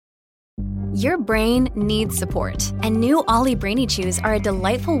Your brain needs support, and new Ollie Brainy Chews are a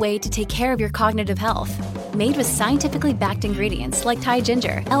delightful way to take care of your cognitive health. Made with scientifically backed ingredients like Thai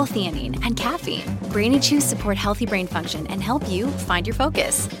ginger, L-theanine, and caffeine, Brainy Chews support healthy brain function and help you find your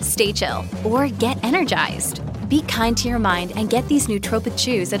focus, stay chill, or get energized. Be kind to your mind and get these nootropic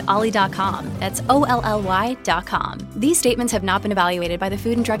chews at ollie.com. That's OLLY.com. These statements have not been evaluated by the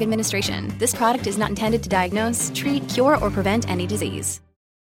Food and Drug Administration. This product is not intended to diagnose, treat, cure, or prevent any disease.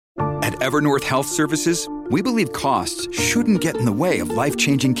 At Evernorth Health Services, we believe costs shouldn't get in the way of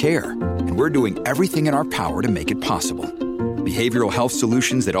life-changing care, and we're doing everything in our power to make it possible. Behavioral health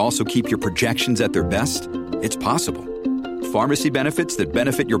solutions that also keep your projections at their best? It's possible. Pharmacy benefits that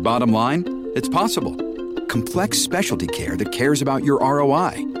benefit your bottom line? It's possible. Complex specialty care that cares about your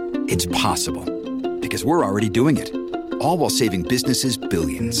ROI? It's possible. Because we're already doing it. All while saving businesses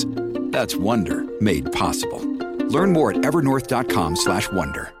billions. That's Wonder made possible. Learn more at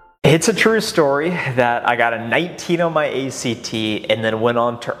evernorth.com/wonder. It's a true story that I got a 19 on my ACT and then went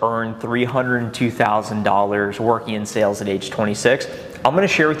on to earn $302,000 working in sales at age 26. I'm going to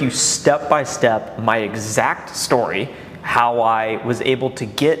share with you step by step my exact story, how I was able to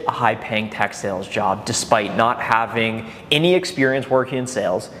get a high-paying tech sales job despite not having any experience working in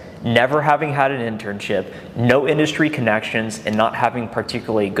sales, never having had an internship, no industry connections, and not having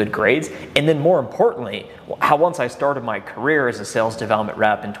particularly good grades. And then more importantly, how once I started my career as a sales development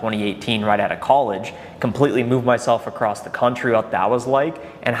rep in 2018 right out of college, completely moved myself across the country, what that was like,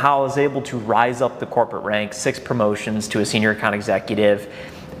 and how I was able to rise up the corporate ranks, 6 promotions to a senior account executive,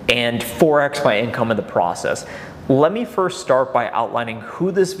 and 4x my income in the process. Let me first start by outlining who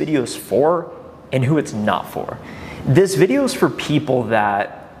this video is for and who it's not for. This video is for people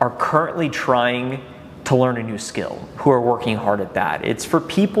that are currently trying to learn a new skill, who are working hard at that. It's for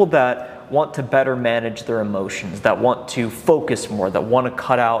people that want to better manage their emotions, that want to focus more, that want to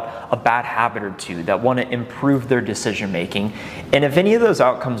cut out a bad habit or two, that want to improve their decision making. And if any of those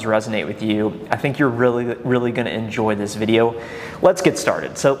outcomes resonate with you, I think you're really going to enjoy this video. Let's get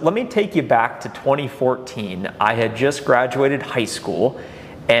started. So let me take you back to 2014. I had just graduated high school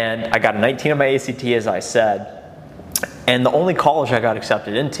and I got a 19 on my ACT, as I said. And the only college I got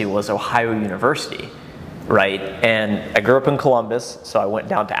accepted into was Ohio University, right? And I grew up in Columbus, so I went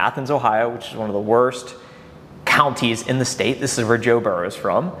down to Athens, Ohio, which is one of the worst counties in the state. This is where Joe Burrow is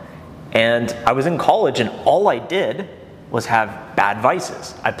from. And I was in college, and all I did was have bad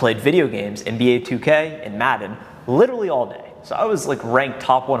vices. I played video games, NBA 2K and Madden, literally all day. So I was like ranked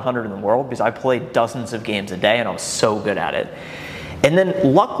top 100 in the world because I played dozens of games a day, and I was so good at it. And then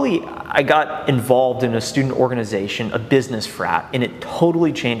luckily, I got involved in a student organization, a business frat, and it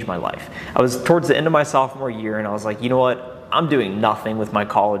totally changed my life. I was towards the end of my sophomore year, and I was like, you know what? I'm doing nothing with my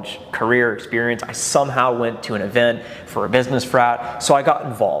college career experience. I somehow went to an event for a business frat, so I got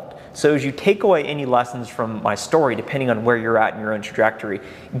involved. So as you take away any lessons from my story, depending on where you're at in your own trajectory,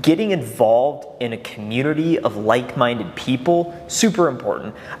 getting involved in a community of like-minded people, super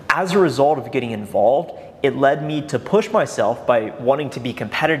important. As a result of getting involved, it led me to push myself by wanting to be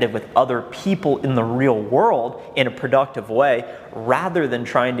competitive with other people in the real world in a productive way, rather than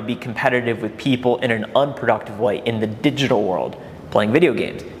trying to be competitive with people in an unproductive way in the digital world, playing video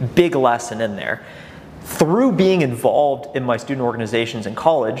games. Big lesson in there. Through being involved in my student organizations in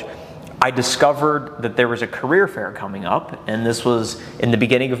college, I discovered that there was a career fair coming up, and this was in the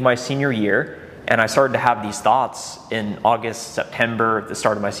beginning of my senior year. And I started to have these thoughts in August, September, the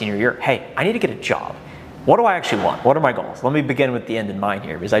start of my senior year. Hey, I need to get a job. What do I actually want? What are my goals? Let me begin with the end in mind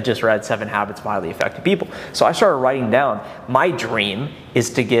here, because I just read 7 Habits of Highly Effective People. So I started writing down, my dream is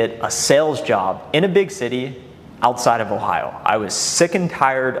to get a sales job in a big city outside of Ohio. I was sick and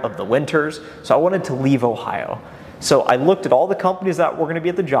tired of the winters, so I wanted to leave Ohio. So I looked at all the companies that were going to be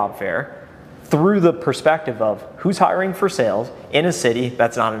at the job fair through the perspective of who's hiring for sales in a city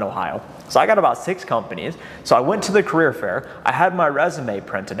that's not in Ohio. So I got about 6 companies. So I went to the career fair, I had my resume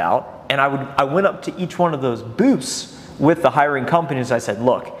printed out, and I went up to each one of those booths with the hiring companies. I said,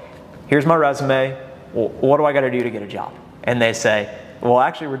 look, here's my resume. Well, what do I got to do to get a job? And they say, well,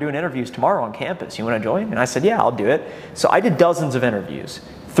 actually, we're doing interviews tomorrow on campus. You want to join? And I said, yeah, I'll do it. So I did dozens of interviews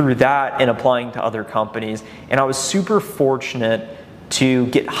through that and applying to other companies. And I was super fortunate to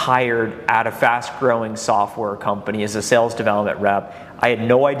get hired at a fast-growing software company as a sales development rep. I had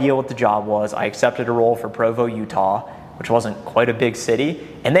no idea what the job was. I accepted a role for Provo, Utah, which wasn't quite a big city,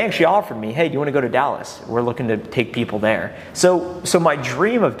 and they actually offered me, hey, do you want to go to Dallas? We're looking to take people there. So my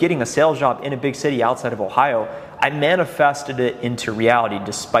dream of getting a sales job in a big city outside of Ohio, I manifested it into reality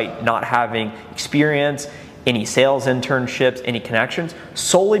despite not having experience, any sales internships, any connections,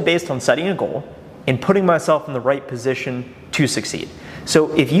 solely based on setting a goal and putting myself in the right position to succeed.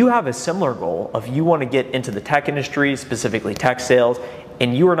 So if you have a similar goal of you want to get into the tech industry, specifically tech sales,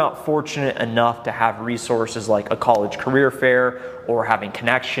 and you are not fortunate enough to have resources like a college career fair or having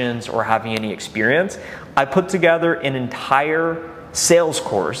connections or having any experience, I put together an entire sales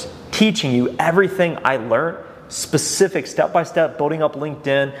course teaching you everything I learned, specific step-by-step, building up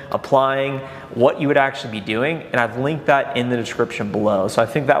LinkedIn, applying, what you would actually be doing, and I've linked that in the description below. So I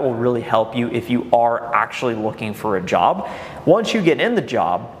think that will really help you if you are actually looking for a job. Once you get in the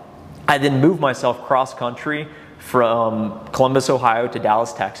job, I then move myself cross-country from Columbus, Ohio to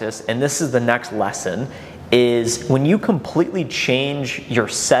Dallas, Texas, and this is the next lesson, is when you completely change your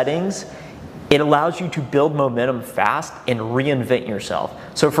settings, it allows you to build momentum fast and reinvent yourself.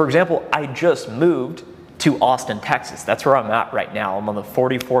 So for example, I just moved to Austin, Texas. That's where I'm at right now. I'm on the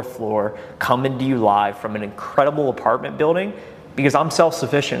 44th floor, coming to you live from an incredible apartment building because I'm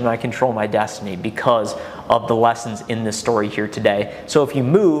self-sufficient and I control my destiny because of the lessons in this story here today. So if you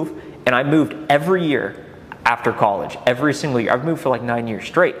move, and I moved every year after college, every single year. I've moved for like 9 years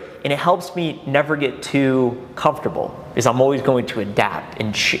straight, and it helps me never get too comfortable because I'm always going to adapt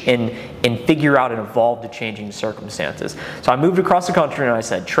and figure out and evolve to changing circumstances. So I moved across the country and I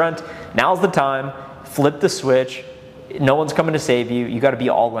said, Trent, now's the time. Flip the switch. No one's coming to save you. You got to be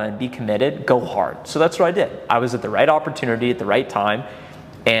all in, be committed, go hard. So that's what I did. I was at the right opportunity at the right time,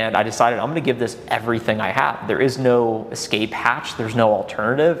 and I decided I'm going to give this everything I have. There is no escape hatch. There's no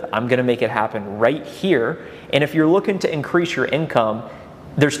alternative. I'm going to make it happen right here. And if you're looking to increase your income,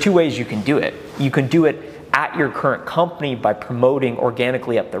 there's two ways you can do it. You can do it at your current company by promoting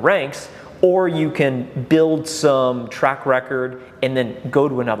organically up the ranks, or you can build some track record and then go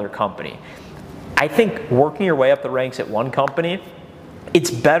to another company. I think working your way up the ranks at one company, it's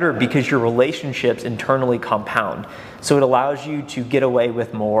better because your relationships internally compound. So it allows you to get away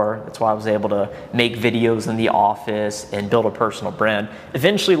with more. That's why I was able to make videos in the office and build a personal brand.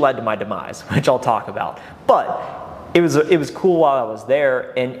 Eventually led to my demise, which I'll talk about. But it was cool while I was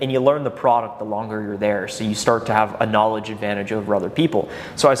there, and you learn the product the longer you're there. So you start to have a knowledge advantage over other people.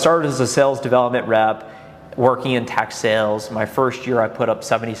 So I started as a sales development rep, working in tech sales. My first year I put up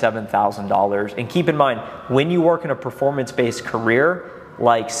 $77,000. And keep in mind, when you work in a performance-based career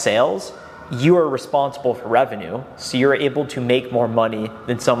like sales, you are responsible for revenue. So you're able to make more money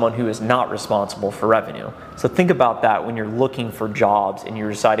than someone who is not responsible for revenue. So think about that when you're looking for jobs and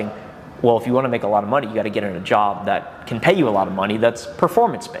you're deciding, well, if you want to make a lot of money, you got to get in a job that can pay you a lot of money that's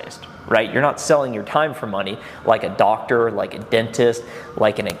performance-based, right? You're not selling your time for money like a doctor, like a dentist,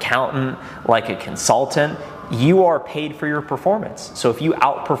 like an accountant, like a consultant. You are paid for your performance. So if you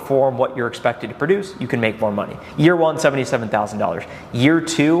outperform what you're expected to produce, you can make more money. Year one, $77,000. Year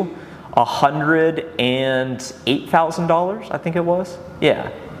two, $108,000, I think it was. Yeah.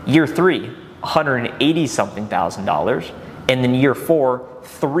 Year three, $180-something thousand. And then year four,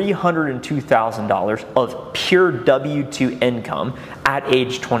 $302,000 of pure W-2 income at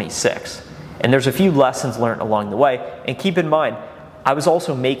age 26. And there's a few lessons learned along the way. And keep in mind, I was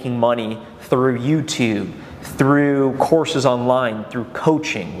also making money through YouTube, through courses online, through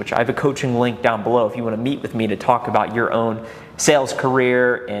coaching, which I have a coaching link down below if you want to meet with me to talk about your own sales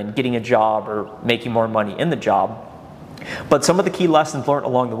career and getting a job or making more money in the job. But some of the key lessons learned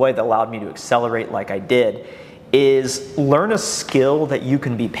along the way that allowed me to accelerate like I did is learn a skill that you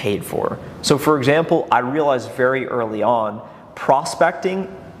can be paid for. So for example, I realized very early on,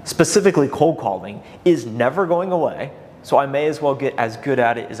 prospecting, specifically cold calling, is never going away. So I may as well get as good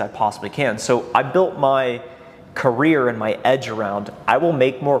at it as I possibly can. So I built my career and my edge around, I will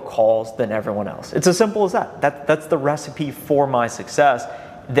make more calls than everyone else. It's as simple as that. That's the recipe for my success.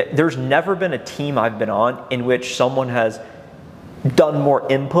 There's never been a team I've been on in which someone has done more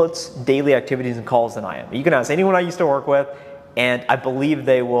inputs, daily activities, and calls than I am. You can ask anyone I used to work with, and I believe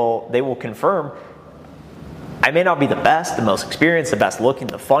they will confirm. I may not be the best, the most experienced, the best looking,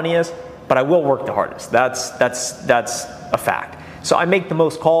 the funniest, but I will work the hardest. That's a fact. So I make the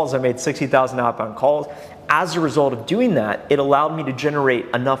most calls. I made 60,000 outbound calls. As a result of doing that, it allowed me to generate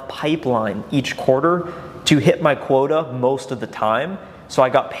enough pipeline each quarter to hit my quota most of the time. So I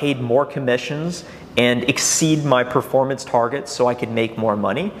got paid more commissions and exceed my performance targets so I could make more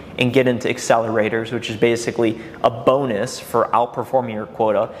money and get into accelerators, which is basically a bonus for outperforming your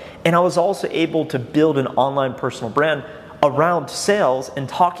quota. And I was also able to build an online personal brand around sales and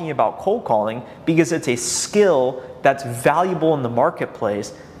talking about cold calling because it's a skill that's valuable in the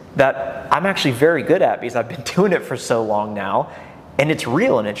marketplace that I'm actually very good at because I've been doing it for so long now. And it's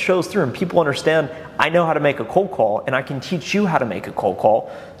real and it shows through, and people understand I know how to make a cold call and I can teach you how to make a cold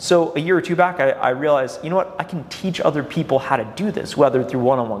call. So a year or two back, I realized, you know what, I can teach other people how to do this, whether through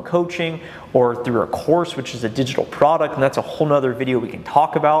one-on-one coaching or through a course, which is a digital product, and that's a whole nother video we can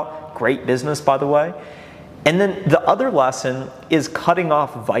talk about. Great business, by the way. And then the other lesson is cutting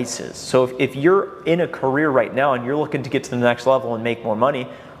off vices. So if you're in a career right now and you're looking to get to the next level and make more money,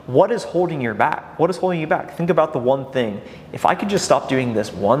 what is holding you back? What is holding you back? Think about the one thing. If I could just stop doing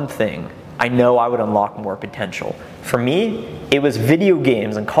this one thing, I know I would unlock more potential. For me, it was video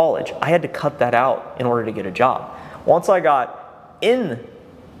games in college. I had to cut that out in order to get a job. Once I got in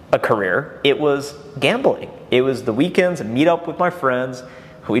a career, it was gambling. It was the weekends and meet up with my friends.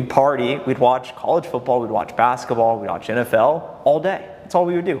 We'd party, we'd watch college football, we'd watch basketball, we'd watch NFL all day. That's all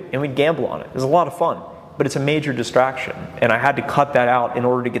we would do. And we'd gamble on it. It was a lot of fun. But it's a major distraction, and I had to cut that out in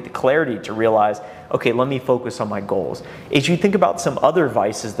order to get the clarity to realize, okay, let me focus on my goals. As you think about some other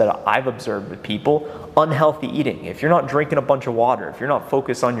vices that I've observed with people, unhealthy eating. If you're not drinking a bunch of water, if you're not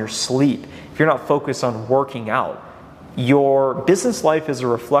focused on your sleep, if you're not focused on working out, your business life is a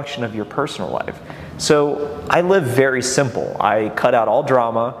reflection of your personal life. So I live very simple. I cut out all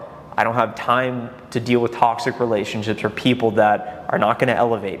drama. I don't have time to deal with toxic relationships or people that are not going to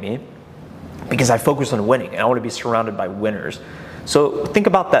elevate me, because I focus on winning and I want to be surrounded by winners. So think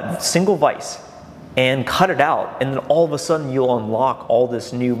about that single vice and cut it out, and then all of a sudden you'll unlock all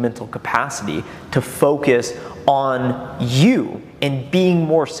this new mental capacity to focus on you and being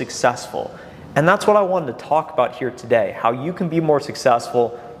more successful. And that's what I wanted to talk about here today, how you can be more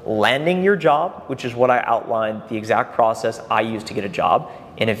successful landing your job, which is what I outlined, the exact process I use to get a job.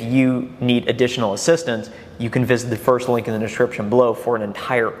 And if you need additional assistance, you can visit the first link in the description below for an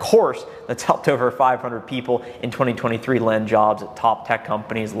entire course that's helped over 500 people in 2023 land jobs at top tech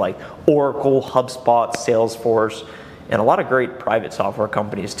companies like Oracle, HubSpot, Salesforce, and a lot of great private software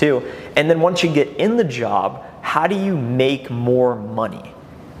companies too. And then once you get in the job, how do you make more money?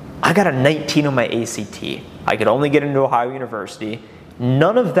 I got a 19 on my ACT. I could only get into Ohio University.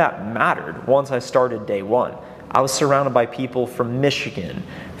 None of that mattered once I started day one. I was surrounded by people from Michigan,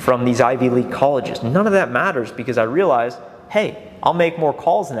 from these Ivy League colleges. None of that matters, because I realized, hey, I'll make more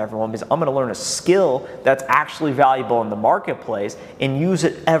calls than everyone because I'm going to learn a skill that's actually valuable in the marketplace and use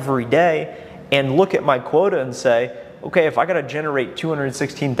it every day, and look at my quota and say, okay, if I got to generate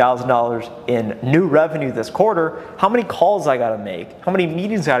 $216,000 in new revenue this quarter, how many calls I got to make, how many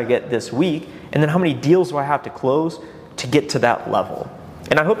meetings I got to get this week, and then how many deals do I have to close to get to that level?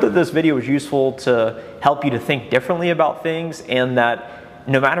 And I hope that this video was useful to help you to think differently about things, and that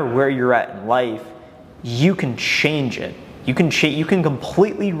no matter where you're at in life, you can change it. You can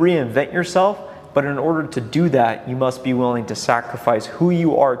completely reinvent yourself, but in order to do that, you must be willing to sacrifice who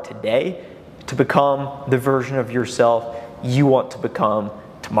you are today to become the version of yourself you want to become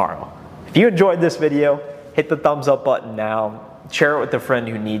tomorrow. If you enjoyed this video, hit the thumbs up button now, share it with a friend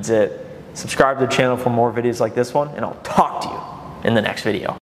who needs it, subscribe to the channel for more videos like this one, and I'll talk to you in the next video.